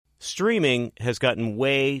Streaming has gotten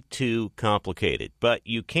way too complicated, but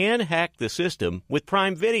you can hack the system with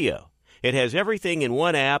Prime Video. It has everything in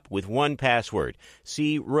one app with one password.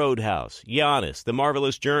 See Roadhouse, Giannis, The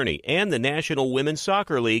Marvelous Journey, and the National Women's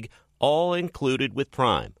Soccer League, all included with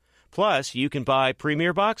Prime. Plus, you can buy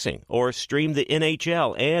Premier Boxing or stream the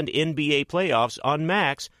NHL and NBA playoffs on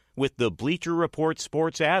Max with the Bleacher Report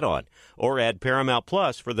Sports add-on, or add Paramount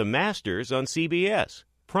Plus for the Masters on CBS.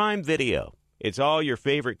 Prime Video. It's all your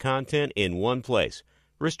favorite content in one place.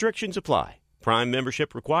 Restrictions apply. Prime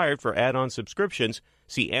membership required for add-on subscriptions.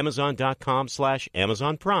 See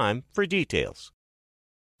Amazon.com/Amazon Prime for details.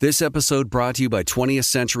 This episode brought to you by 20th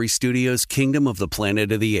Century Studios' Kingdom of the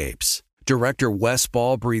Planet of the Apes. Director Wes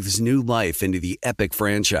Ball breathes new life into the epic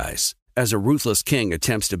franchise. As a ruthless king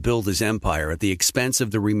attempts to build his empire at the expense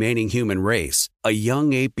of the remaining human race, a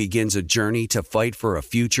young ape begins a journey to fight for a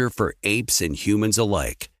future for apes and humans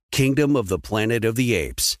alike. Kingdom of the Planet of the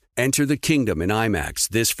Apes. Enter the kingdom in IMAX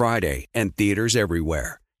this Friday and theaters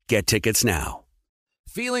everywhere. Get tickets now.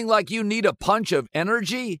 Feeling like you need a punch of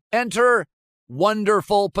energy? Enter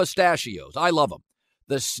Wonderful Pistachios. I love them.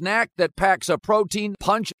 The snack that packs a protein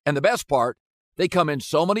punch, and the best part, they come in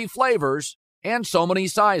so many flavors and so many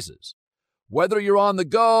sizes. Whether you're on the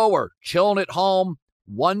go or chilling at home,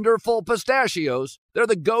 Wonderful Pistachios, they're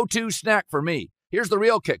the go-to snack for me. Here's the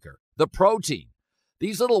real kicker, the protein.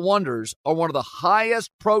 These little wonders are one of the highest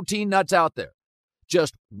protein nuts out there.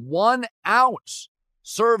 Just 1 ounce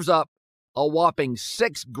serves up a whopping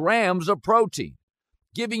 6 grams of protein,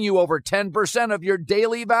 giving you over 10% of your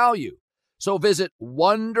daily value. So visit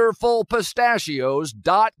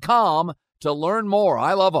wonderfulpistachios.com to learn more.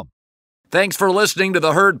 I love them. Thanks for listening to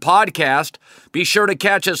the Herd Podcast. Be sure to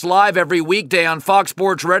catch us live every weekday on Fox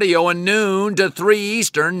Sports Radio at noon to 3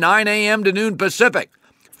 Eastern, 9 a.m. to noon Pacific.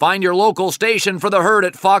 Find your local station for the Herd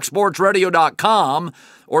at foxsportsradio.com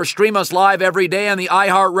or stream us live every day on the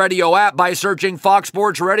iHeartRadio app by searching Fox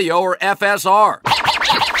Sports Radio or FSR. Now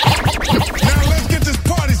let's get this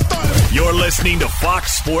party started. You're listening to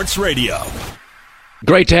Fox Sports Radio.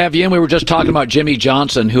 Great to have you in. We were just talking about Jimmy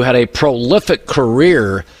Johnson, who had a prolific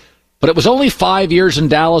career, but it was only 5 years in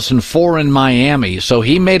Dallas and 4 in Miami, so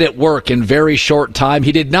he made it work in very short time.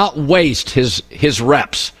 He did not waste his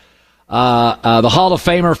reps. The Hall of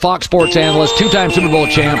Famer, Fox Sports analyst, two-time Super Bowl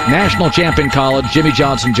champ, national champ in college, Jimmy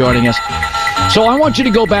Johnson joining us. So I want you to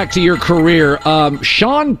go back to your career.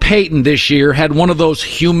 Sean Payton this year had one of those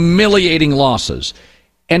humiliating losses,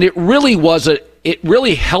 and it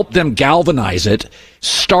really helped them galvanize it,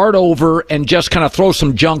 start over, and just kind of throw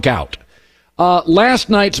some junk out. Last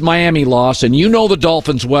night's Miami loss, and you know the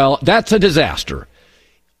Dolphins well, that's a disaster.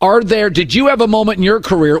 Did you have a moment in your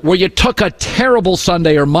career where you took a terrible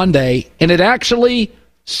Sunday or Monday and it actually,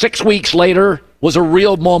 6 weeks later, was a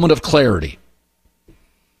real moment of clarity?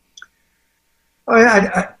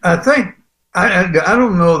 I think, I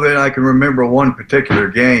don't know that I can remember one particular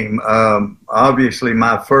game. Obviously,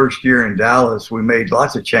 my first year in Dallas, we made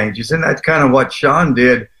lots of changes, and that's kind of what Sean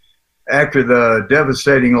did after the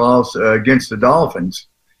devastating loss against the Dolphins.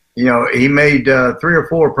 You know, he made 3 or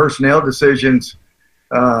 4 personnel decisions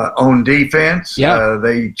on defense. Yeah.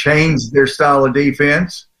 They changed their style of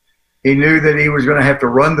defense. He knew that he was going to have to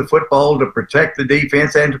run the football to protect the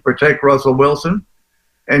defense and to protect Russell Wilson.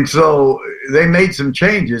 And so they made some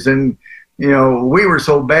changes. And, you know, we were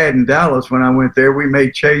so bad in Dallas when I went there, we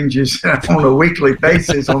made changes on a weekly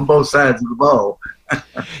basis on both sides of the ball.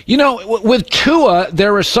 You know, with Tua,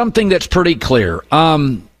 there is something that's pretty clear.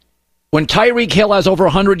 When Tyreek Hill has over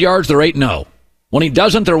 100 yards, they're 8-0. When he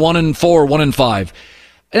doesn't, they're 1-4, 1-5.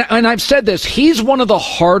 And I've said this, he's one of the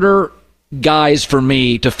harder guys for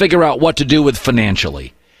me to figure out what to do with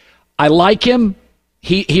financially. I like him.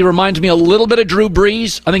 He reminds me a little bit of Drew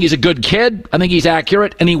Brees. I think he's a good kid. I think he's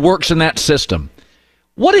accurate, and he works in that system.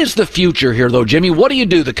 What is the future here, though, Jimmy? What do you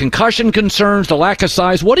do? The concussion concerns, the lack of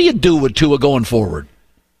size, what do you do with Tua going forward?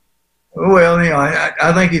 Well, you know,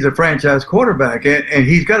 I think he's a franchise quarterback, and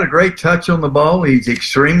he's got a great touch on the ball. He's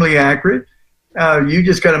extremely accurate. You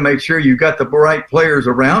just got to make sure you've got the right players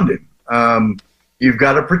around him. You've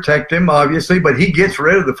got to protect him, obviously, but he gets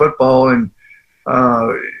rid of the football, and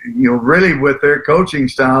you know, really with their coaching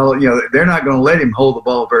style, you know, they're not going to let him hold the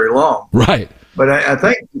ball very long. Right. But I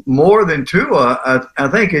think more than Tua, I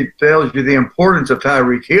think it tells you the importance of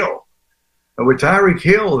Tyreek Hill. With Tyreek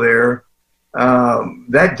Hill there,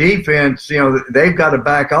 that defense, you know, they've got to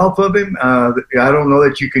back off of him. I don't know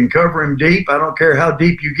that you can cover him deep. I don't care how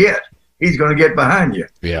deep you get. He's going to get behind you.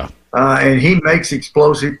 Yeah. And he makes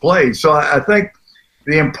explosive plays. So I think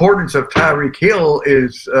the importance of Tyreek Hill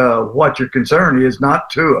is what your concern is,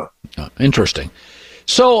 not Tua. Interesting.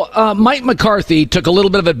 So Mike McCarthy took a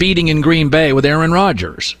little bit of a beating in Green Bay with Aaron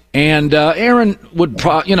Rodgers, and Aaron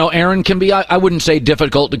Aaron can be, I wouldn't say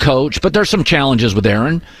difficult to coach, but there's some challenges with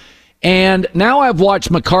Aaron. And now I've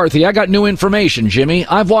watched McCarthy. I got new information, Jimmy.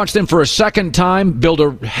 I've watched him for a second time build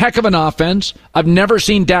a heck of an offense. I've never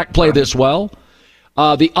seen Dak play this well.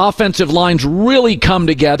 The offensive lines really come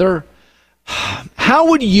together. How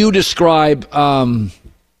would you describe,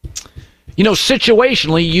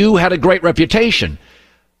 situationally, you had a great reputation.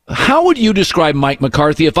 How would you describe Mike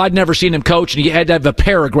McCarthy if I'd never seen him coach and you had to have a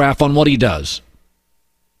paragraph on what he does?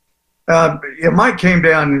 Mike came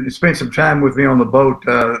down and spent some time with me on the boat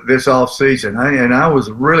this off season, and I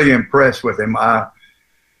was really impressed with him.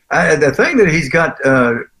 The thing that he's got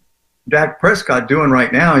Dak Prescott doing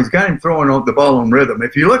right now, he's got him throwing the ball in rhythm.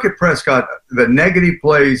 If you look at Prescott, the negative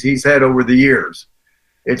plays he's had over the years,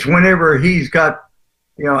 it's whenever he's got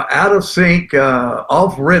out of sync,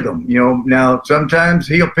 off rhythm. Now sometimes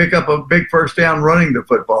he'll pick up a big first down running the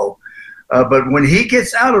football. But when he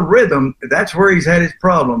gets out of rhythm, that's where he's had his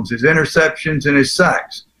problems, his interceptions and his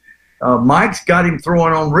sacks. Mike's got him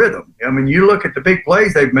throwing on rhythm. I mean, you look at the big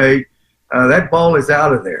plays they've made, that ball is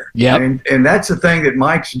out of there. Yeah, and that's the thing that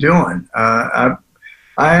Mike's doing. I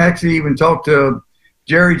actually even talked to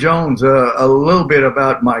Jerry Jones a little bit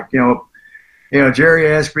about Mike. Jerry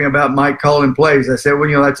asked me about Mike calling plays. I said,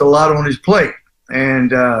 well, that's a lot on his plate.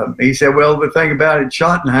 And he said, well, the thing about it,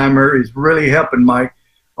 Schottenheimer is really helping Mike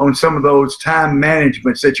on some of those time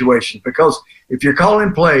management situations, because if you're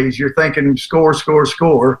calling plays, you're thinking score, score,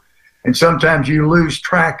 score, and sometimes you lose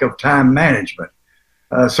track of time management.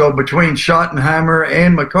 So between Schottenheimer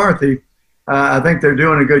and McCarthy, I think they're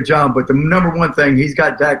doing a good job. But the number one thing, he's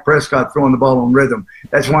got Dak Prescott throwing the ball on rhythm.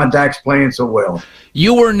 That's why Dak's playing so well.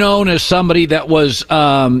 You were known as somebody that was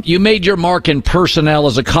you made your mark in personnel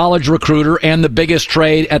as a college recruiter and the biggest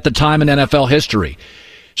trade at the time in NFL history.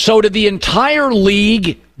 So did the entire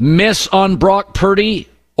league miss on Brock Purdy,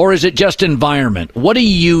 or is it just environment? What do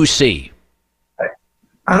you see?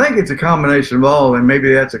 I think it's a combination of all, and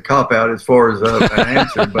maybe that's a cop-out as far as an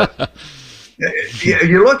answer. But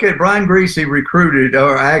you look at Brian Griese recruited,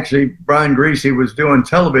 or actually Brian Griese was doing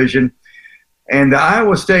television, and the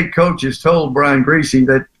Iowa State coaches told Brian Griese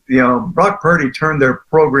that, Brock Purdy turned their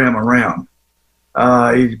program around.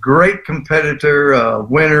 He's a great competitor,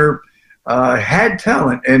 winner, had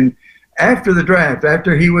talent, and after the draft,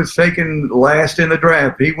 after he was taken last in the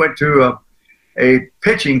draft, he went to a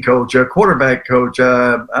pitching coach, a quarterback coach,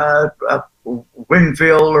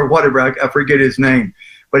 Winfield or whatever, I forget his name,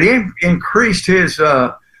 but he increased his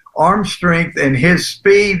arm strength and his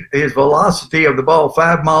speed, his velocity of the ball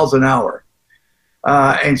 5 miles an hour.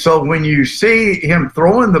 And so when you see him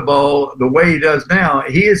throwing the ball the way he does now,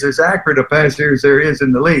 he is as accurate a passer as there is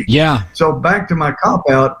in the league. Yeah. So back to my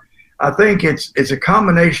cop-out, I think it's a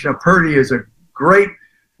combination of Purdy is a great,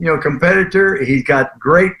 competitor. He's got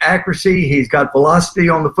great accuracy. He's got velocity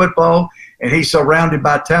on the football, and he's surrounded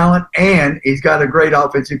by talent, and he's got a great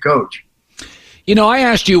offensive coach. I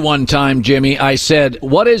asked you one time, Jimmy, I said,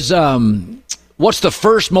 what's the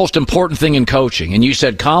first most important thing in coaching? And you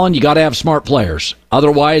said, Colin, you got to have smart players.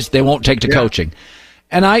 Otherwise, they won't take to coaching.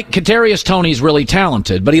 And Kadarius Toney's really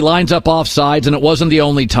talented, but he lines up off sides, and it wasn't the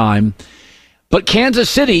only time. But Kansas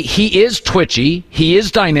City, he is twitchy, he is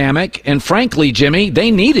dynamic, and frankly, Jimmy, they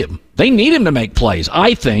need him. They need him to make plays,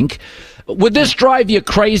 I think. Would this drive you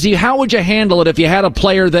crazy? How would you handle it if you had a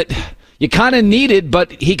player that you kind of needed,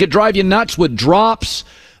 but he could drive you nuts with drops,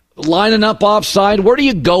 lining up offside? Where do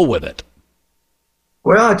you go with it?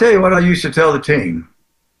 Well, I tell you what I used to tell the team.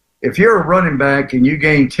 If you're a running back and you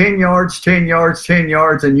gain 10 yards, 10 yards, 10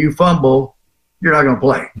 yards, and you fumble, you're not going to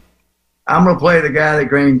play. I'm going to play the guy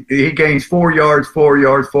that gains 4 yards, 4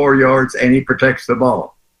 yards, 4 yards, and he protects the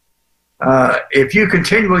ball. If you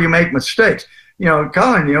continually make mistakes,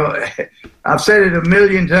 Colin, I've said it a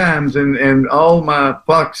million times, and all my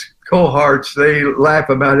Fox cohorts, they laugh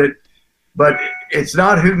about it, but it's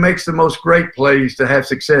not who makes the most great plays to have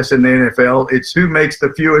success in the NFL. It's who makes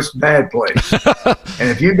the fewest bad plays. And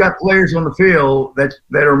if you've got players on the field that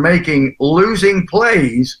are making losing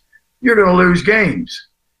plays, you're going to lose games.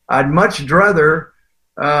 I'd much rather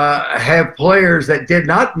have players that did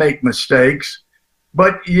not make mistakes,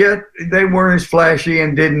 but yet they weren't as flashy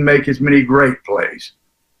and didn't make as many great plays.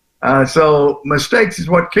 So mistakes is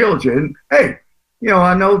what kills you. And, hey,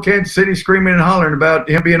 I know Kansas City screaming and hollering about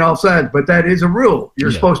him being offsides, but that is a rule.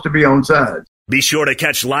 You're supposed to be onside. Be sure to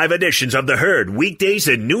catch live editions of The Herd weekdays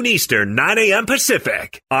at noon Eastern, 9 a.m.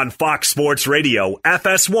 Pacific on Fox Sports Radio,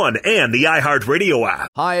 FS1, and the iHeartRadio app.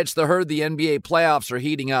 Hi, it's The Herd. The NBA playoffs are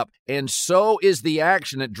heating up, and so is the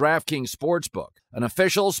action at DraftKings Sportsbook. an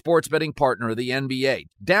official sports betting partner of the NBA.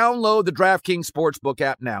 Download the DraftKings Sportsbook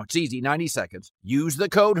app now. It's easy, 90 seconds. Use the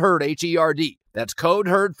code HERD, H-E-R-D. That's code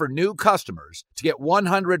HERD for new customers to get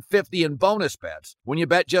 $150 in bonus bets when you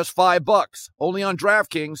bet just $5. Only on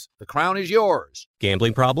DraftKings. The crown is yours.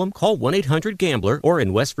 Gambling problem? Call 1-800-GAMBLER or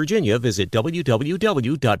in West Virginia, visit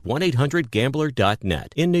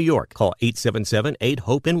www.1800gambler.net. In New York, call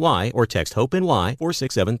 877-8-HOPE-NY or text HOPE-NY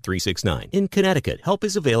 467-369. In Connecticut, help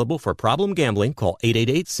is available for problem gambling. Call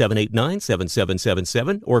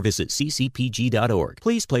 888-789-7777 or visit ccpg.org.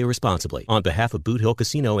 Please play responsibly. On behalf of Boot Hill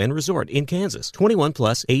Casino and Resort in Kansas, 21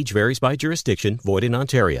 plus, age varies by jurisdiction, void in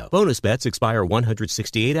Ontario. Bonus bets expire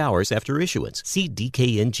 168 hours after issuance. See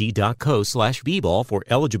dkng.co/bball for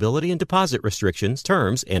eligibility and deposit restrictions,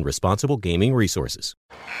 terms, and responsible gaming resources.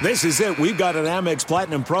 This is it. We've got an Amex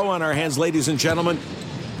Platinum Pro on our hands, ladies and gentlemen.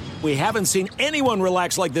 We haven't seen anyone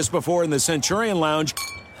relax like this before in the Centurion Lounge.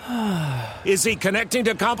 Is he connecting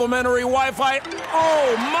to complimentary Wi-Fi?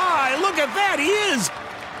 Oh, my! Look at that! He is!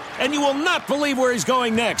 And you will not believe where he's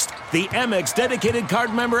going next. The Amex dedicated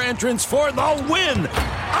card member entrance for the win.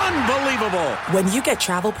 Unbelievable. When you get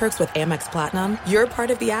travel perks with Amex Platinum, you're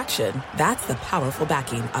part of the action. That's the powerful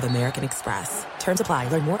backing of American Express. Terms apply.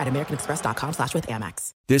 Learn more at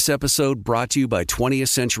americanexpress.com/withAmex. This episode brought to you by 20th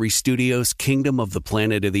Century Studios' Kingdom of the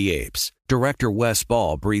Planet of the Apes. Director Wes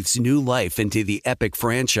Ball breathes new life into the epic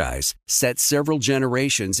franchise, set several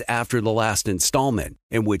generations after the last installment,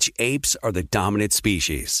 in which apes are the dominant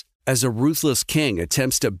species. As a ruthless king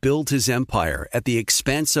attempts to build his empire at the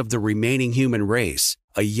expense of the remaining human race,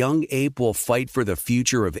 a young ape will fight for the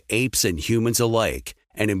future of apes and humans alike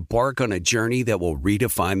and embark on a journey that will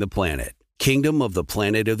redefine the planet. Kingdom of the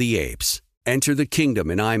Planet of the Apes. Enter the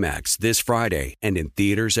kingdom in IMAX this Friday and in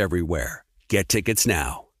theaters everywhere. Get tickets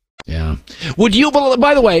now. Yeah. Would you,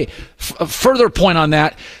 by the way, further point on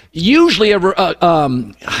that, usually, not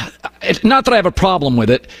that I have a problem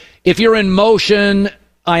with it, if you're in motion,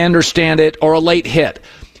 I understand it, or a late hit.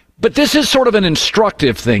 But this is sort of an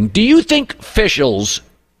instructive thing. Do you think officials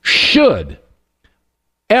should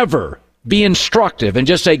ever be instructive and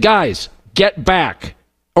just say, guys, get back?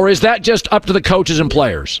 Or is that just up to the coaches and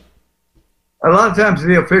players? A lot of times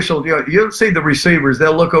the official, you'll see the receivers,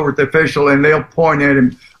 they'll look over at the official and they'll point at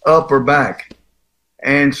him up or back.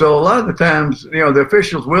 And so a lot of the times, the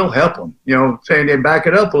officials will help them, saying they back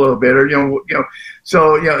it up a little bit, or,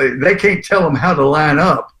 so they can't tell them how to line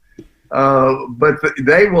up. But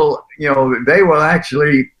they will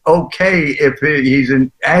actually okay if he's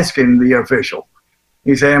asking the official.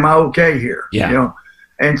 He say, "Am I okay here?" Yeah.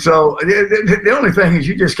 And so the only thing is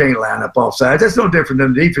you just can't line up off sides. That's no different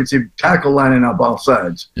than defensive tackle lining up off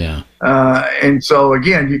sides. Yeah. And so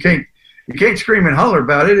again, you can't scream and holler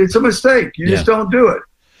about it. It's a mistake. You just don't do it.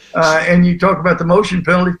 And you talk about the motion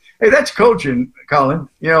penalty. Hey, that's coaching, Colin.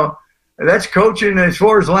 That's coaching as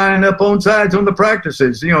far as lining up on sides on the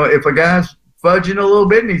practices. If a guy's fudging a little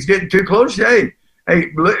bit and he's getting too close, hey,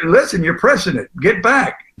 listen, you're pressing it. Get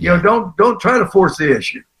back. Don't try to force the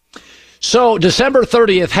issue. So December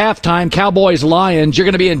 30th, halftime, Cowboys-Lions, you're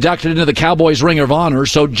going to be inducted into the Cowboys Ring of Honor.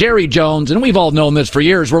 So Jerry Jones, and we've all known this for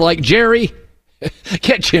years, we're like, Jerry,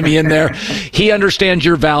 get Jimmy in there. He understands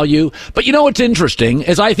your value. But what's interesting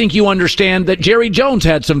is I think you understand that Jerry Jones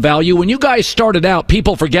had some value. When you guys started out,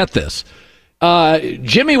 people forget this.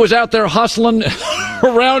 Jimmy was out there hustling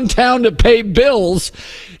around town to pay bills.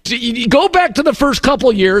 You go back to the first couple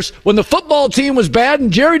of years when the football team was bad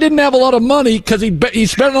and Jerry didn't have a lot of money because he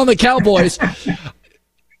spent it on the Cowboys.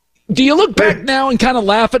 Do you look back now and kind of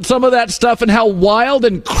laugh at some of that stuff and how wild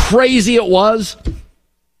and crazy it was?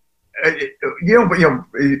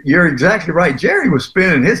 You're exactly right. Jerry was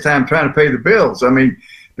spending his time trying to pay the bills. I mean,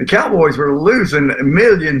 the Cowboys were losing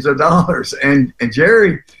millions of dollars, and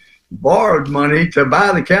Jerry borrowed money to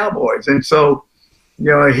buy the Cowboys. And so,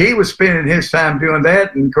 he was spending his time doing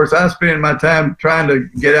that. And, of course, I was spending my time trying to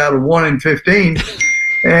get out of 1-15.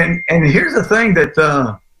 And here's the thing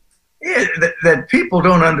that people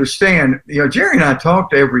don't understand. Jerry and I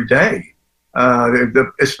talked every day,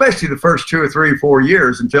 especially the first 2 or 3 or 4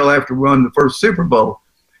 years until after we won the first Super Bowl.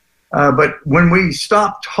 But when we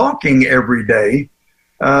stopped talking every day,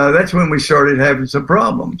 that's when we started having some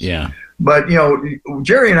problems. Yeah. But,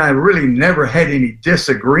 Jerry and I really never had any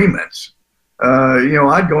disagreements.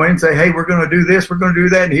 I'd go in and say, hey, we're going to do this, we're going to do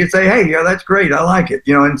that. And he'd say, hey, yeah, that's great. I like it.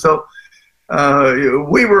 And so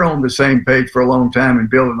we were on the same page for a long time in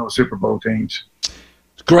building those Super Bowl teams.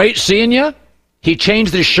 Great seeing you. He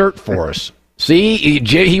changed his shirt for us. See,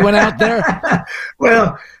 he went out there.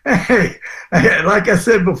 Well, hey, like I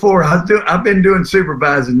said before, I've been doing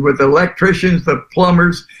supervising with the electricians, the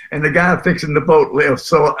plumbers, and the guy fixing the boat lift.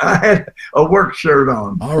 So I had a work shirt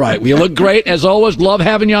on. All right. Well, you look great. As always, love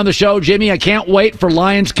having you on the show, Jimmy. I can't wait for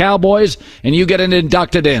Lions Cowboys, and you getting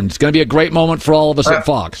inducted in. It's going to be a great moment for all of us at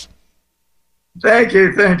Fox. Thank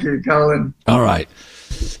you, Colin. All right.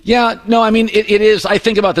 Yeah, no, I mean, it is. I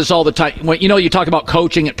think about this all the time. When, you talk about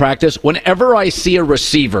coaching at practice. Whenever I see a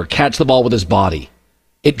receiver catch the ball with his body,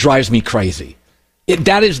 it drives me crazy.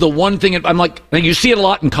 That is the one thing. I'm like, you see it a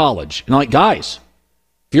lot in college. And I'm like, guys,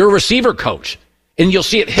 if you're a receiver coach and you'll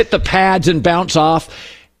see it hit the pads and bounce off,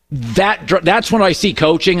 that's when I see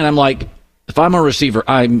coaching. And I'm like, if I'm a receiver,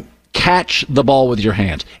 I'm catch the ball with your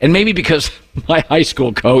hands. And maybe because my high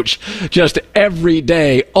school coach just every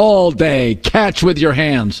day, all day, catch with your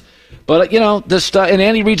hands. But, and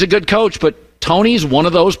Andy Reid's a good coach, but Tony's one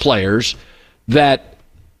of those players that,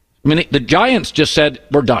 the Giants just said,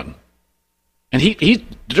 we're done. And he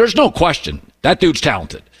there's no question. That dude's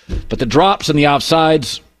talented. But the drops and the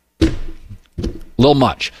offsides, a little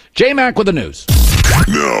much. J-Mac with the news.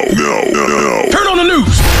 No. Turn on the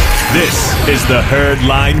news. This is the Herd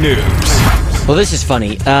Line News. Well, this is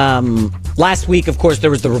funny. Last week, of course, there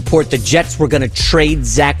was the report the Jets were going to trade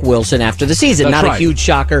Zach Wilson after the season. That's Not right. a huge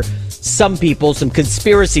shocker. Some people, some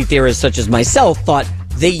conspiracy theorists such as myself, thought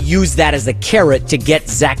they used that as a carrot to get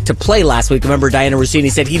Zach to play last week. Remember, Diana Rossini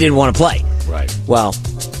said he didn't want to play. Right. Well,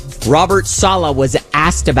 Robert Saleh was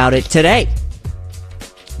asked about it today.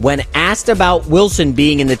 When asked about Wilson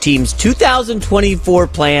being in the team's 2024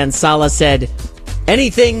 plan, Saleh said,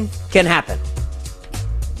 anything can happen.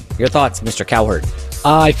 Your thoughts, Mr. Cowherd?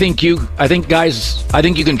 I think you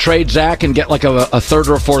can trade Zach and get like a third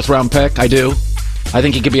or a fourth round pick. I do. I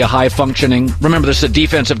think he could be a high functioning. Remember, this is a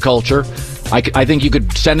defensive culture. I think you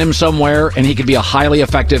could send him somewhere and he could be a highly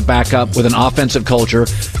effective backup with an offensive culture.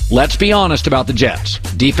 Let's be honest about the Jets.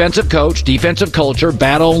 Defensive coach, defensive culture,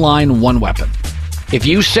 bad O-line, one weapon. If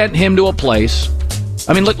you sent him to a place,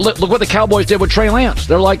 look what the Cowboys did with Trey Lance.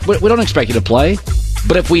 They're like, we don't expect you to play,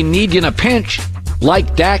 but if we need you in a pinch,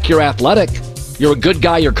 like Dak, you're athletic, you're a good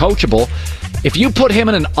guy, you're coachable. If you put him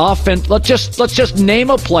in an offense, let's just name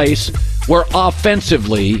a place where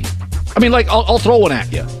offensively, I'll throw one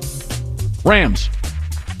at you. Rams.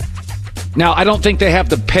 Now, I don't think they have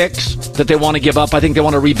the picks that they want to give up. I think they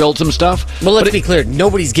want to rebuild some stuff. Well, let's be clear.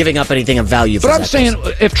 Nobody's giving up anything of value for But Zach I'm saying,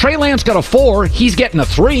 Wilson. if Trey Lance got a 4, he's getting a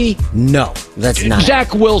 3. No, that's not.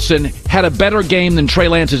 Zach Wilson had a better game than Trey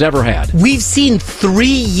Lance has ever had. We've seen 3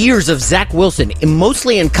 years of Zach Wilson,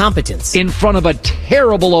 mostly incompetence. In front of a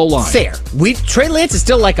terrible O-line. Fair. Trey Lance is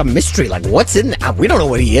still like a mystery. Like, what's in that? We don't know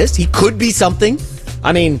what he is. He could be something.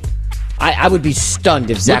 I would be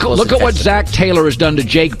stunned if Zach Wilson... Look at what Zach Taylor has done to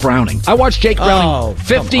Jake Browning. I watched Jake Browning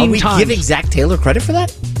 15 times. Are we giving Zach Taylor credit for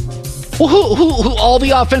that? Well, who all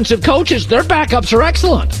the offensive coaches, their backups are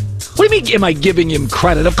excellent. What do you mean, am I giving him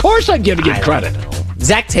credit? Of course I'm giving him credit.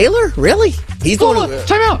 Zach Taylor? Really? He's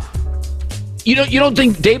time out. You don't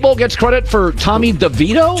think Daboll gets credit for Tommy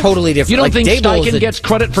DeVito? Totally different. You don't think Daboll Steichen gets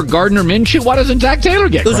credit for Gardner Minshew? Why doesn't Zach Taylor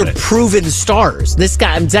get credit? Those are proven stars. This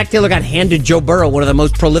guy, Zach Taylor, got handed Joe Burrow, one of the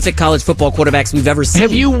most prolific college football quarterbacks we've ever seen.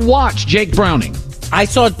 Have you watched Jake Browning? I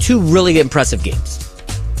saw 2 really impressive games.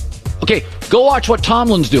 Okay, go watch what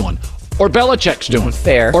Tomlin's doing. Or Belichick's doing.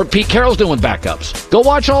 Fair. Or Pete Carroll's doing with backups. Go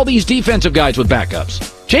watch all these defensive guys with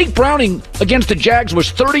backups. Jake Browning against the Jags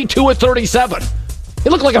was 32 of 37. He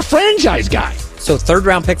looked like a franchise guy. So 3rd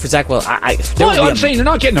round pick for Zach Wilson. I'm saying you're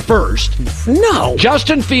not getting a first. No.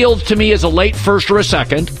 Justin Fields to me is a late first or a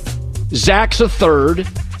second. Zach's a 3rd.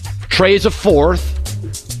 Trey's a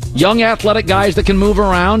 4th. Young athletic guys that can move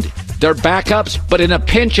around. They're backups, but in a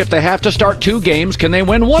pinch, if they have to start 2 games, can they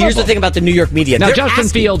win one? Here's the thing about the New York media. Now, Justin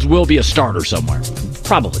Fields will be a starter somewhere.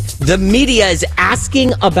 Probably. The media is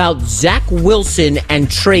asking about Zach Wilson and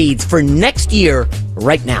trades for next year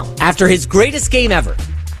right now, after his greatest game ever.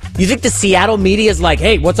 You think the Seattle media is like,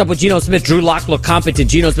 hey, what's up with Geno Smith? Drew Lock looked competent.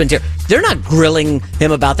 Geno's been here. They're not grilling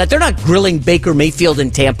him about that. They're not grilling Baker Mayfield in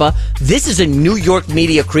Tampa. This is a New York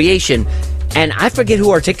media creation. And I forget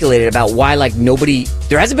who articulated about why,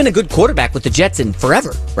 there hasn't been a good quarterback with the Jets in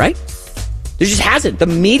forever, right? There just hasn't. The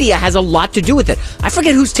media has a lot to do with it. I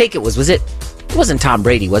forget whose take it was. It wasn't Tom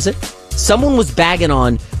Brady, was it? Someone was bagging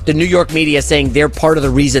on the New York media saying they're part of the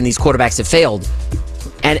reason these quarterbacks have failed.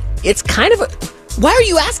 And it's kind of why are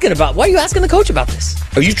you asking the coach about this?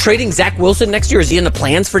 Are you trading Zach Wilson next year? Is he in the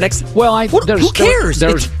plans for next? Well, who cares?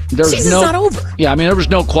 Season's not over. Yeah, there was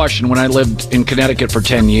no question when I lived in Connecticut for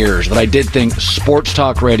 10 years that I did think sports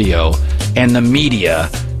talk radio and the media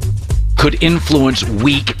could influence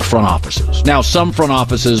weak front offices. Now, some front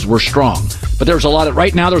offices were strong, but there's a lot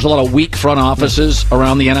of weak front offices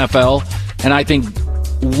around the NFL, and I think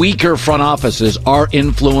weaker front offices are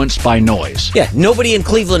influenced by noise. Yeah, nobody in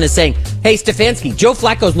Cleveland is saying, hey, Stefanski, Joe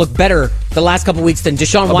Flacco's looked better the last couple weeks than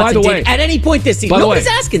Deshaun Watson did at any point this season. Nobody's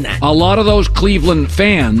asking that. A lot of those Cleveland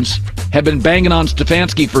fans have been banging on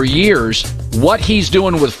Stefanski for years. What he's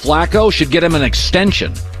doing with Flacco should get him an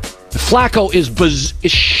extension. Flacco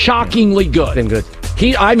is shockingly good. Been good.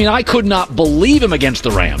 I could not believe him against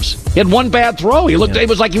the Rams. He had one bad throw. It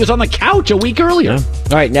was like he was on the couch a week earlier. Yeah.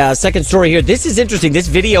 All right, now, second story here. This is interesting. This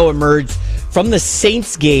video emerged from the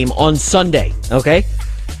Saints game on Sunday, okay?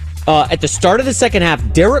 At the start of the second half,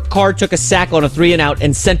 Derek Carr took a sack on a 3-and-out,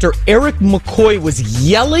 and center Eric McCoy was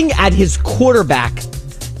yelling at his quarterback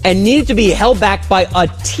and needed to be held back by a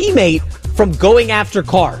teammate from going after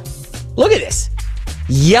Carr. Look at this.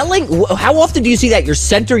 Yelling. How often do you see that? Your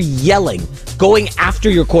center yelling, going after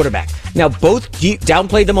your quarterback. Now, both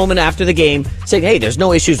downplayed the moment after the game, saying, hey, there's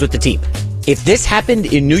no issues with the team. If this happened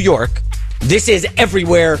in New York, this is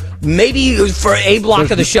everywhere, maybe for a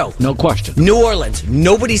block of the show. No question. New Orleans,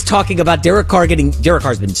 nobody's talking about Derek Carr Derek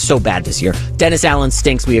Carr's been so bad this year. Dennis Allen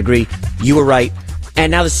stinks, we agree. You were right.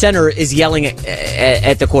 And now the center is yelling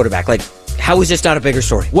at the quarterback. Like, how is this not a bigger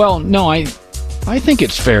story? Well, no, I think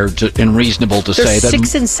it's fair and reasonable to say that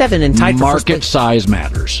 6 and 7 and tied for first place. Market size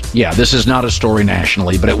matters. Yeah, this is not a story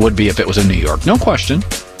nationally, but it would be if it was in New York. No question.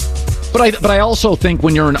 But I also think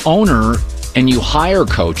when you're an owner and you hire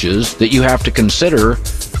coaches that you have to consider,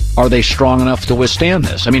 are they strong enough to withstand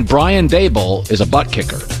this? I mean, Brian Daboll is a butt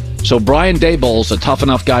kicker. So Brian Daboll's a tough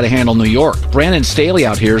enough guy to handle New York. Brandon Staley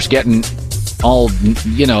out here is getting all,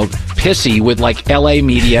 pissy with like LA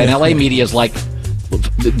media, and LA media is like,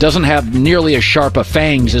 doesn't have nearly as sharp a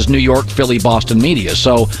fangs as New York, Philly, Boston media.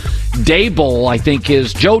 So Daboll, I think,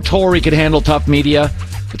 Joe Torre could handle tough media.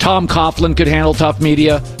 Tom Coughlin could handle tough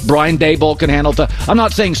media. Brian Daboll can handle tough. I'm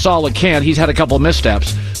not saying Saleh can't. He's had a couple of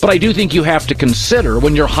missteps. But I do think you have to consider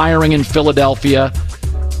when you're hiring in Philadelphia,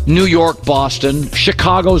 New York, Boston,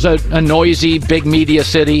 Chicago's a noisy, big media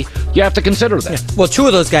city. You have to consider that. Yeah. Well, two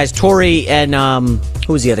of those guys, Torre and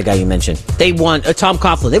who was the other guy you mentioned? They won, Tom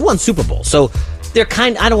Coughlin. They won Super Bowl. So they're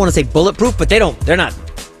I don't want to say bulletproof, but they're not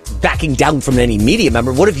backing down from any media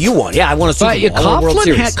member. What have you won? Yeah, I won a Super Bowl. I won a World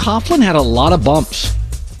Series. Coughlin had a lot of bumps.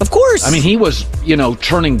 Of course. I mean, he was,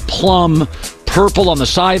 turning plum purple on the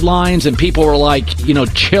sidelines, and people were like,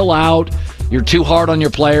 chill out. You're too hard on your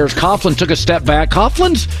players. Coughlin took a step back.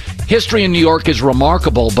 Coughlin's history in New York is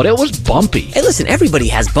remarkable, but it was bumpy. Hey, listen, everybody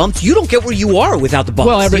has bumps. You don't get where you are without the bumps.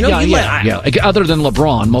 Well, other than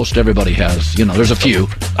LeBron, most everybody has. There's a few.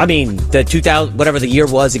 I mean, the 2000, whatever the year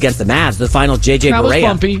was against the Mavs, the final JJ Barea. Was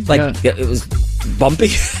bumpy. It was bumpy.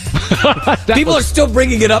 People are still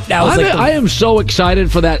bringing it up now. I am so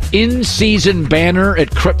excited for that in-season banner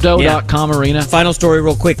at Crypto.com Arena. Final story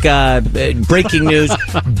real quick. Breaking news.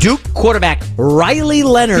 Duke quarterback Riley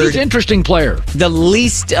Leonard. He's an interesting player. The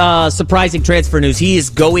least surprising transfer news. He is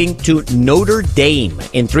going to Notre Dame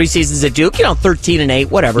in 3 seasons at Duke. 13-8,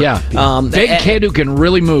 whatever. Yeah. Big kid who can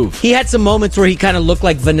really move. He had some moments where he kind of looked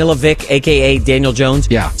like Vanilla Vic, a.k.a. Daniel Jones.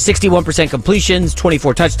 Yeah. 61% completions,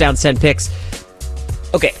 24 touchdowns, 10 picks.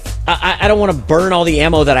 Okay, I don't want to burn all the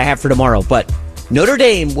ammo that I have for tomorrow, but Notre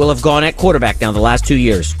Dame will have gone at quarterback now the last 2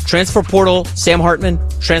 years. Transfer portal, Sam Hartman.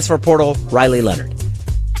 Transfer portal, Riley Leonard.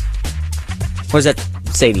 What does that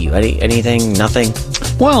say to you? Anything? Nothing?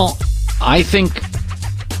 Well, I think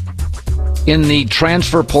in the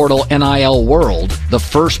transfer portal NIL world, the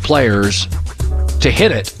first players to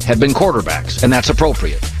hit it have been quarterbacks, and that's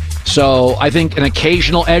appropriate. So I think an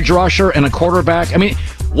occasional edge rusher and a quarterback. I mean,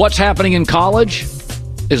 what's happening in college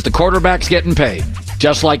is the quarterback's getting paid,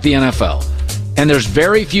 just like the NFL. And there's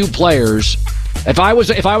very few players. If I was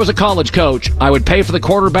a college coach, I would pay for the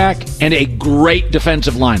quarterback and a great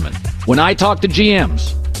defensive lineman. When I talk to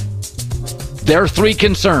GMs, there are 3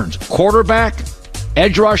 concerns: quarterback,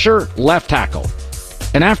 edge rusher, left tackle.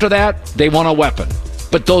 And after that, they want a weapon.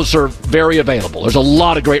 But those are very available. There's a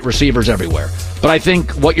lot of great receivers everywhere. But I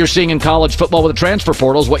think what you're seeing in college football with the transfer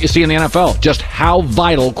portal is what you see in the NFL, just how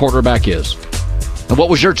vital quarterback is. And what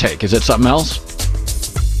was your take? Is it something else?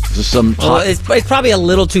 Is this some hot? Well, it's probably a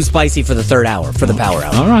little too spicy for the third hour, for the power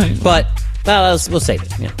hour. All right. But we'll save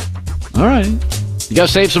it. Yeah. All right. You got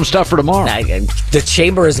to save some stuff for tomorrow. The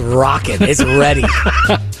chamber is rocking. It's ready.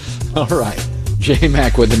 All right.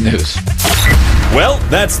 J-Mac with the news. Well,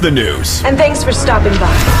 that's the news. And thanks for stopping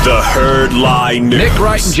by. The Herd Line News. Nick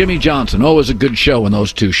Wright and Jimmy Johnson. Always a good show when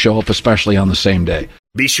those two show up, especially on the same day.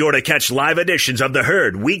 Be sure to catch live editions of The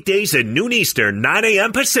Herd weekdays at noon Eastern, 9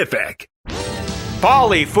 a.m. Pacific.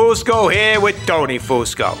 Paulie Fusco here with Tony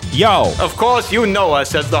Fusco. Yo. Of course, you know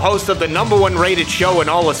us as the host of the #1 rated show in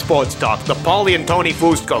all of sports talk, the Paulie and Tony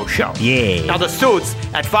Fusco Show. Yeah. Now, the suits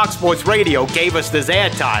at Fox Sports Radio gave us this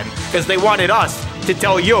airtime because they wanted us to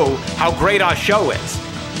tell you how great our show is.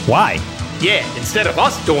 Why? Yeah, instead of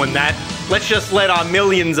us doing that, let's just let our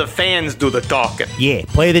millions of fans do the talking. Yeah,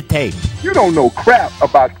 play the tape. You don't know crap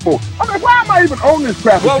about sports. I mean, why am I even on this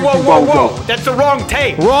crap? Whoa. That's the wrong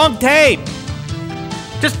tape. Wrong tape.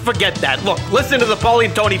 Just forget that. Look, listen to the Paulie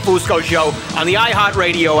and Tony Fusco Show on the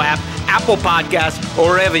iHeartRadio app, Apple Podcasts,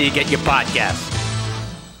 or wherever you get your podcasts.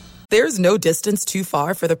 There's no distance too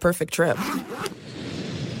far for the perfect trip.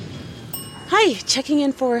 Hi, checking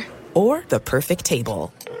in for... Or the perfect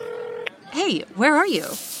table. Hey, where are you?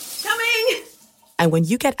 Coming! And when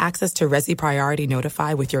you get access to Resi Priority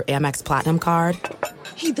Notify with your Amex Platinum card...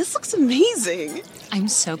 Hey, this looks amazing. I'm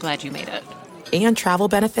so glad you made it. And travel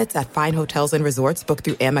benefits at fine hotels and resorts booked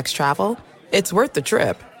through Amex Travel, it's worth the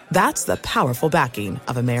trip. That's the powerful backing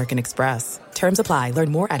of American Express. Terms apply.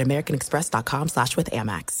 Learn more at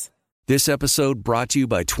americanexpress.com/withAmex. This episode brought to you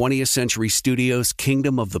by 20th Century Studios'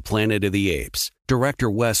 Kingdom of the Planet of the Apes. Director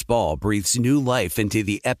Wes Ball breathes new life into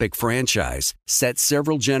the epic franchise, set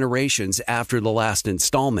several generations after the last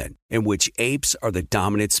installment, in which apes are the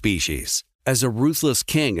dominant species. As a ruthless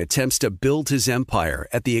king attempts to build his empire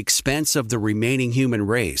at the expense of the remaining human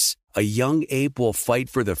race, a young ape will fight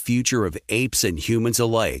for the future of apes and humans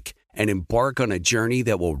alike and embark on a journey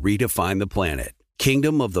that will redefine the planet.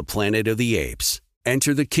 Kingdom of the Planet of the Apes.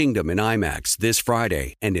 Enter the kingdom in IMAX this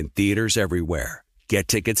Friday and in theaters everywhere. Get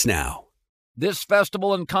tickets now. This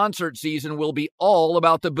festival and concert season will be all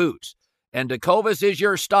about the boots, and Tecovas is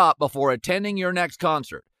your stop before attending your next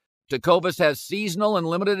concert. Tecovas has seasonal and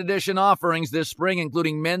limited edition offerings this spring,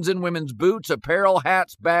 including men's and women's boots, apparel,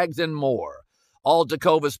 hats, bags, and more. All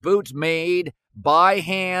Tecovas boots made by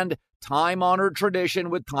hand, time-honored tradition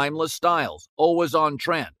with timeless styles, always on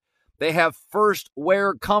trend. They have first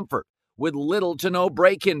wear comfort with little to no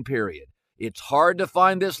break-in period. It's hard to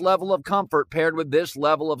find this level of comfort paired with this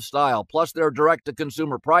level of style. Plus, their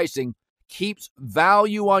direct-to-consumer pricing keeps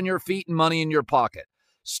value on your feet and money in your pocket.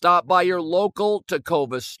 Stop by your local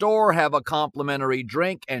Tecovas store, have a complimentary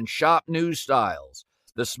drink, and shop new styles.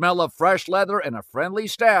 The smell of fresh leather and a friendly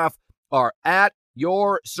staff are at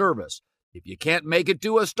your service. If you can't make it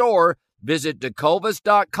to a store, visit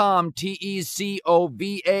Tecovas.com,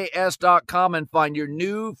 Tecovas.com, and find your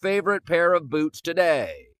new favorite pair of boots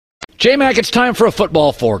today. J-Mac, it's time for a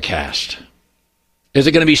football forecast. Is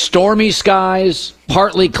it going to be stormy skies,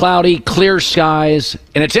 partly cloudy, clear skies?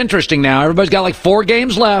 And it's interesting now. Everybody's got like 4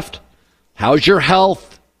 games left. How's your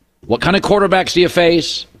health? What kind of quarterbacks do you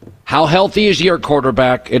face? How healthy is your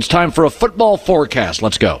quarterback? It's time for a football forecast.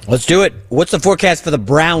 Let's go. Let's do it. What's the forecast for the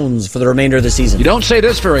Browns for the remainder of the season? You don't say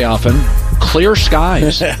this very often. Clear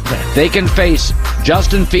skies. They can face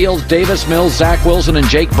Justin Fields, Davis Mills, Zach Wilson, and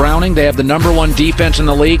Jake Browning. They have the #1 defense in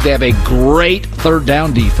the league. They have a great third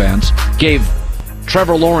down defense. Gave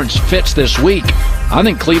Trevor Lawrence fits this week. I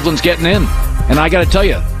think Cleveland's getting in. And I got to tell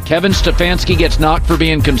you, Kevin Stefanski gets knocked for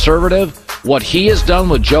being conservative. What he has done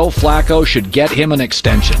with Joe Flacco should get him an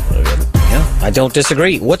extension. Yeah, I don't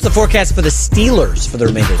disagree. What's the forecast for the Steelers for the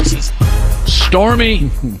remainder of the season? Stormy.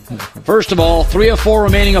 First of all, 3 of 4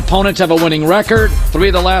 remaining opponents have a winning record. 3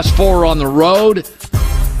 of the last 4 are on the road.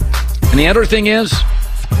 And the other thing is,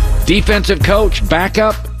 defensive coach,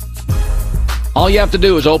 backup, all you have to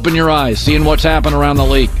do is open your eyes, seeing what's happened around the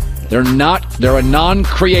league. They're a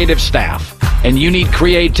non-creative staff, and you need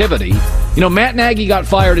creativity. You know, Matt Nagy got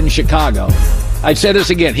fired in Chicago. I'd say this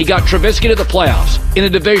again. He got Trubisky to the playoffs in a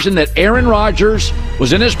division that Aaron Rodgers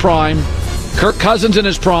was in his prime, Kirk Cousins in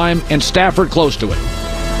his prime, and Stafford close to it.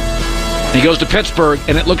 And he goes to Pittsburgh,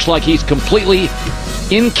 and it looks like he's completely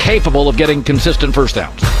incapable of getting consistent first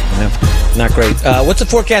downs. Yeah, not great. What's the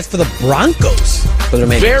forecast for the Broncos for the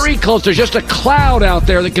remainder? Very close. There's just a cloud out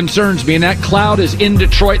there that concerns me, and that cloud is in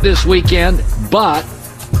Detroit this weekend, but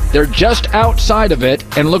they're just outside of it,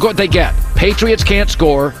 and look what they get. Patriots can't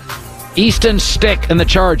score, Easton Stick and the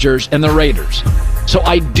Chargers, and the Raiders. So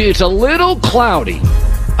it's a little cloudy.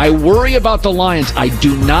 I worry about the Lions. I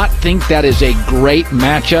do not think that is a great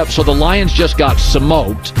matchup, so the Lions just got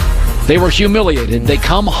smoked. They were humiliated. They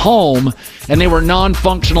come home, and they were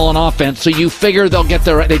non-functional on offense, so you figure they'll get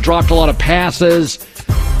there. They dropped a lot of passes.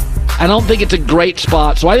 I don't think it's a great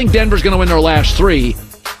spot, so I think Denver's going to win their last 3.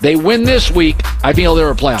 They win this week, I feel they're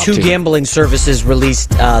a playoff team. 2 gambling services released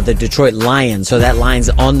the Detroit Lions, so that line's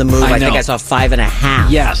on the move. I think I saw 5.5.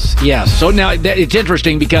 Yes. So now it's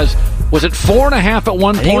interesting because was it 4.5 at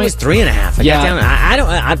one point? I think it was 3.5.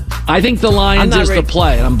 I think the Lions is the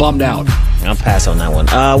play, and I'm bummed out. I'll pass on that one.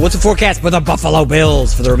 What's the forecast for the Buffalo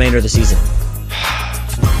Bills for the remainder of the season?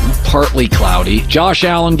 Partly cloudy. Josh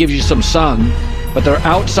Allen gives you some sun, but they're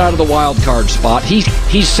outside of the wild card spot. He's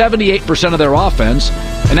 78% of their offense.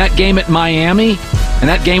 And that game at Miami and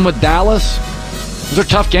that game with Dallas, those are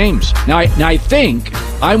tough games. Now I think,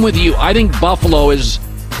 I'm with you, I think Buffalo is,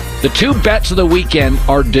 the two bets of the weekend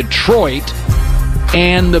are Detroit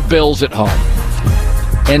and the Bills at home.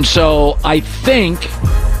 And so I think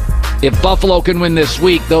if Buffalo can win this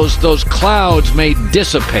week, those clouds may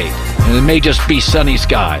dissipate, and it may just be sunny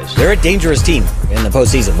skies. They're a dangerous team in the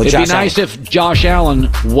postseason with Josh Allen. It'd be nice if Josh Allen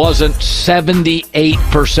wasn't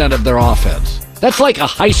 78% of their offense. That's like a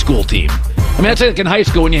high school team. I mean, that's like in high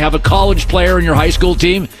school when you have a college player in your high school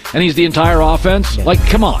team, and he's the entire offense. Yeah. Like,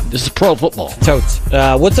 come on, this is pro football. Totes.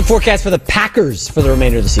 What's the forecast for the Packers for the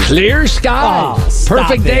remainder of the season? Clear sky.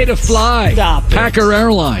 Perfect day to fly. Packer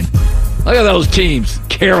Airline. Look at those teams.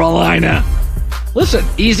 Carolina. Listen,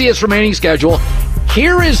 easiest remaining schedule.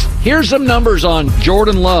 Here's some numbers on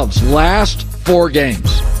Jordan Love's last 4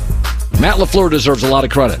 games. Matt LaFleur deserves a lot of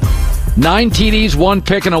credit. 9 TDs, 1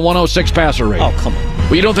 pick, and a 106 passer rate. Oh, come on.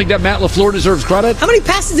 Well, you don't think that Matt LaFleur deserves credit? How many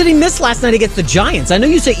passes did he miss last night against the Giants? I know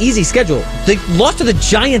you say easy schedule. They lost to the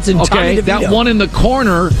Giants in Tommy DeVito. That one in the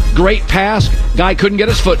corner, great pass. Guy couldn't get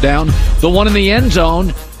his foot down. The one in the end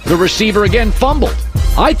zone, the receiver again fumbled.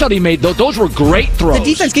 I thought he made those were great throws. The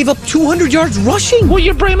defense gave up 200 yards rushing. Well,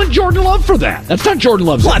 you're blaming Jordan Love for that. That's not Jordan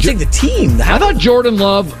Love's. Well, I'm saying the team. I thought Jordan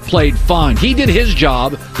Love played fine. He did his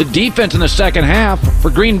job. The defense in the second half for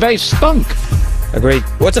Green Bay stunk. Agreed.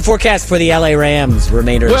 What's the forecast for the LA Rams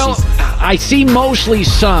remainder of the season? Well, I see mostly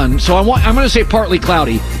sun, so I'm going to say partly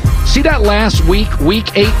cloudy. See that last week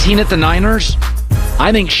 18 at the Niners?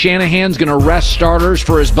 I think Shanahan's going to rest starters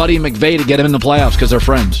for his buddy McVay to get him in the playoffs because they're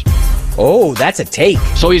friends. Oh, that's a take.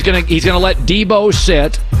 So he's going to let Debo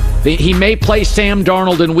sit. He may play Sam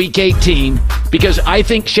Darnold in Week 18 because I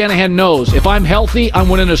think Shanahan knows if I'm healthy, I'm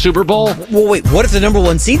winning a Super Bowl. Well, wait, what if the number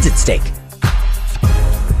 1 seed's at stake?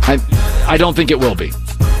 I don't think it will be.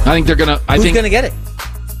 I think they're going to... Who's going to get it?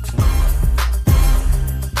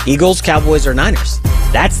 Eagles, Cowboys, or Niners?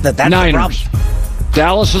 That's the Niners. problem.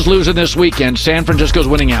 Dallas is losing this weekend. San Francisco's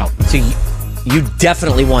winning out. So you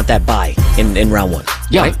definitely want that bye in round 1.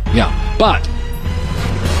 Yeah, right? Yeah. But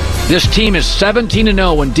this team is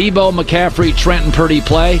 17-0 when Debo, McCaffrey, Trent, and Purdy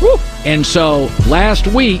play. Woo. And so last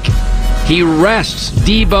week, he rests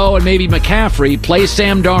Debo and maybe McCaffrey, plays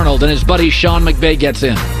Sam Darnold, and his buddy Sean McVay gets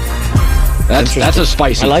in. That's a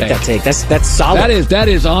spicy take. I like that take. That's solid. That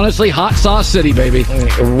is honestly hot sauce city, baby.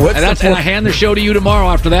 And I hand the show to you tomorrow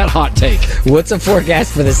after that hot take. What's the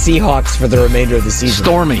forecast for the Seahawks for the remainder of the season?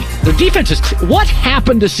 Stormy. Their defense is... What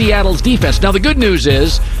happened to Seattle's defense? Now, the good news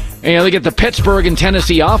is, they get the Pittsburgh and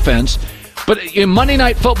Tennessee offense, but in Monday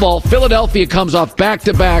Night Football, Philadelphia comes off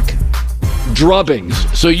back-to-back drubbings.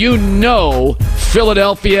 So you know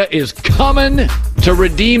Philadelphia is coming to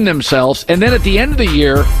redeem themselves. And then at the end of the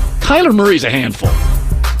year, Kyler Murray's a handful.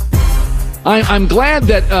 I'm glad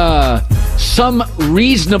that some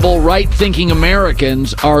reasonable, right-thinking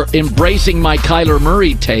Americans are embracing my Kyler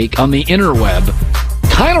Murray take on the interweb.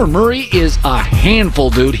 Kyler Murray is a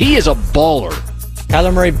handful, dude. He is a baller.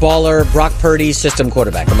 Kyler Murray, baller, Brock Purdy, system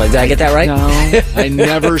quarterback. I'm like, did I get that right? No, I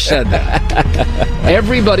never said that.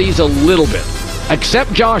 Everybody's a little bit.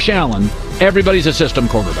 Except Josh Allen, everybody's a system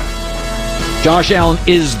quarterback. Josh Allen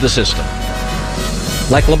is the system.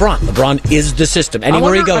 Like LeBron. LeBron is the system.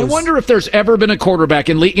 Anywhere he goes. I wonder if there's ever been a quarterback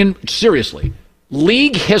in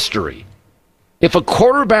league history, if a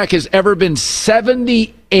quarterback has ever been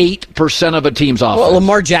 78% of a team's offense. Well,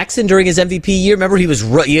 Lamar Jackson during his MVP year, remember he was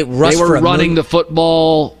rushed. They were running the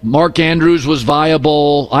football. Mark Andrews was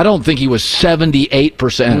viable. I don't think he was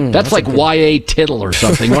 78%. That's like Y.A. Tittle or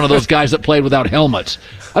something, one of those guys that played without helmets.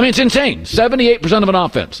 I mean, it's insane. 78% of an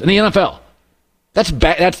offense in the NFL. That's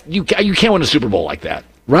bad. You can't win a Super Bowl like that,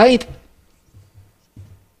 right?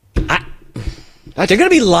 They're going to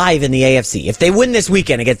be live in the AFC. If they win this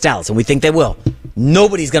weekend against Dallas, and we think they will,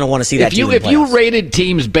 nobody's going to want to see that team in the playoffs. If you rated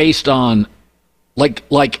teams based on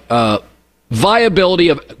viability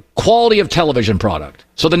of quality of television product,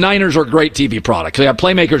 so the Niners are a great TV product. They have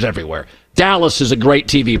playmakers everywhere. Dallas is a great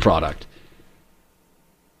TV product.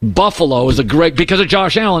 Buffalo is a great, because of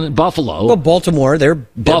Josh Allen, Buffalo. Well, Baltimore, they're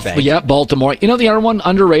Buffalo. Yeah, Baltimore. You know the other one,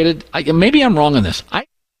 underrated? Maybe I'm wrong on this. I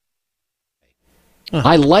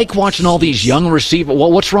like watching all these young receivers.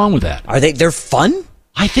 Well, what's wrong with that? They're fun?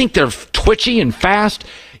 I think they're twitchy and fast.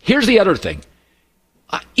 Here's the other thing.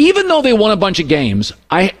 Even though they won a bunch of games,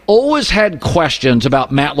 I always had questions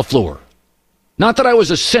about Matt LaFleur. Not that I was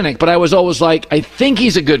a cynic, but I was always like, I think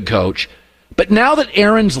he's a good coach. But now that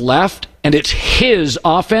Aaron's left, and it's his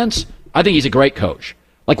offense, I think he's a great coach.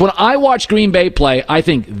 Like, when I watch Green Bay play, I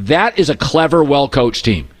think that is a clever, well-coached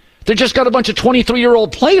team. They just got a bunch of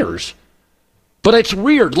 23-year-old players. But it's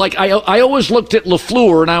weird. Like, I always looked at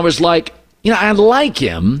LaFleur, and I was like, I like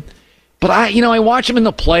him, but I watch him in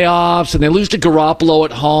the playoffs, and they lose to Garoppolo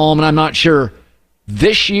at home, and I'm not sure.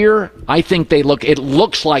 This year, I think it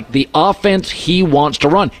looks like the offense he wants to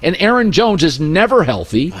run. And Aaron Jones is never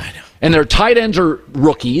healthy, and their tight ends are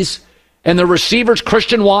rookies, and their receivers,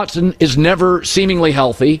 Christian Watson, is never seemingly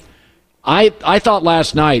healthy. I thought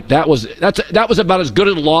last night that was about as good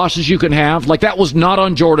a loss as you can have. Like, that was not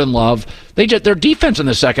on Jordan Love. Their defense in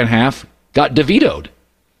the second half got DeVito'd.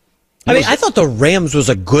 I thought the Rams was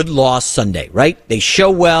a good loss Sunday, right? They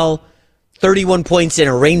show well, 31 points in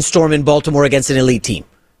a rainstorm in Baltimore against an elite team.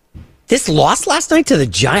 This loss last night to the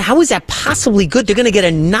Giants, how is that possibly good? They're going to get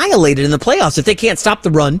annihilated in the playoffs if they can't stop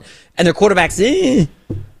the run and their quarterback's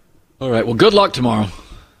All right, well, good luck tomorrow.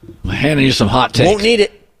 I'm handing you some hot takes. Won't need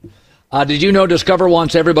it. Did you know Discover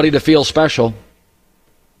wants everybody to feel special?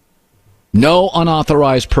 No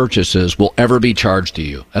unauthorized purchases will ever be charged to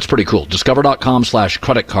you. That's pretty cool.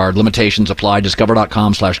 Discover.com/credit card. Limitations apply.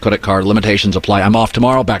 Discover.com/credit card. Limitations apply. I'm off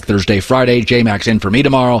tomorrow. Back Thursday, Friday. J-Max in for me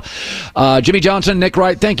tomorrow. Jimmy Johnson, Nick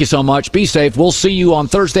Wright, thank you so much. Be safe. We'll see you on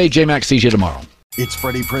Thursday. J-Max sees you tomorrow. It's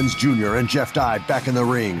Freddie Prinze Jr. and Jeff Dye back in the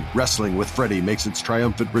ring. Wrestling with Freddie makes its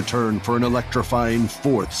triumphant return for an electrifying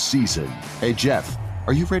 4th season. Hey, Jeff,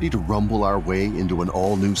 are you ready to rumble our way into an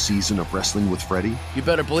all-new season of Wrestling with Freddie? You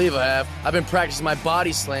better believe I have. I've been practicing my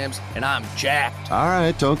body slams, and I'm jacked. All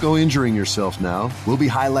right, don't go injuring yourself now. We'll be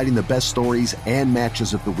highlighting the best stories and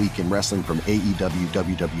matches of the week in wrestling from AEW,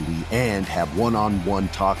 WWE, and have one-on-one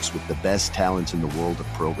talks with the best talents in the world of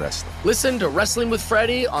pro wrestling. Listen to Wrestling with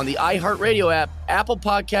Freddie on the iHeartRadio app, Apple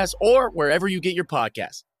Podcasts, or wherever you get your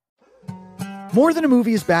podcasts. More Than a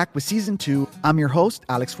Movie is back with Season 2. I'm your host,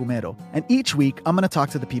 Alex Fumero, and each week I'm going to talk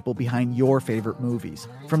to the people behind your favorite movies.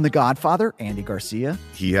 From The Godfather, Andy Garcia.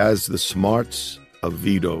 He has the smarts of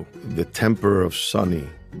Vito, the temper of Sonny,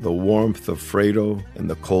 the warmth of Fredo, and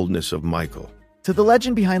the coldness of Michael. To the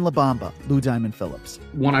legend behind La Bamba, Lou Diamond Phillips.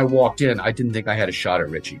 When I walked in, I didn't think I had a shot at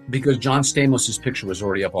Richie because John Stamos' picture was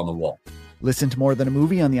already up on the wall. Listen to More Than a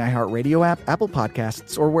Movie on the iHeartRadio app, Apple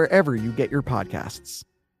Podcasts, or wherever you get your podcasts.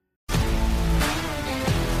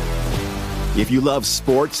 If you love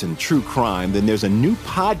sports and true crime, then there's a new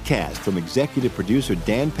podcast from executive producer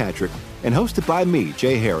Dan Patrick and hosted by me,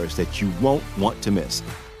 Jay Harris, that you won't want to miss.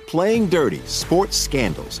 Playing Dirty: Sports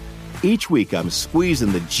Scandals. Each week, I'm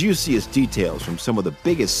squeezing the juiciest details from some of the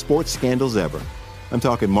biggest sports scandals ever. I'm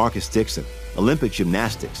talking Marcus Dixon, Olympic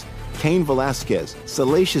gymnastics, Cain Velasquez,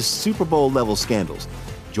 salacious Super Bowl-level scandals.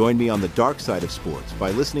 Join me on the dark side of sports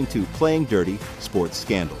by listening to Playing Dirty: Sports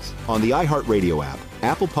Scandals on the iHeartRadio app,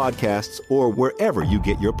 Apple Podcasts, or wherever you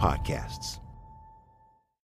get your podcasts.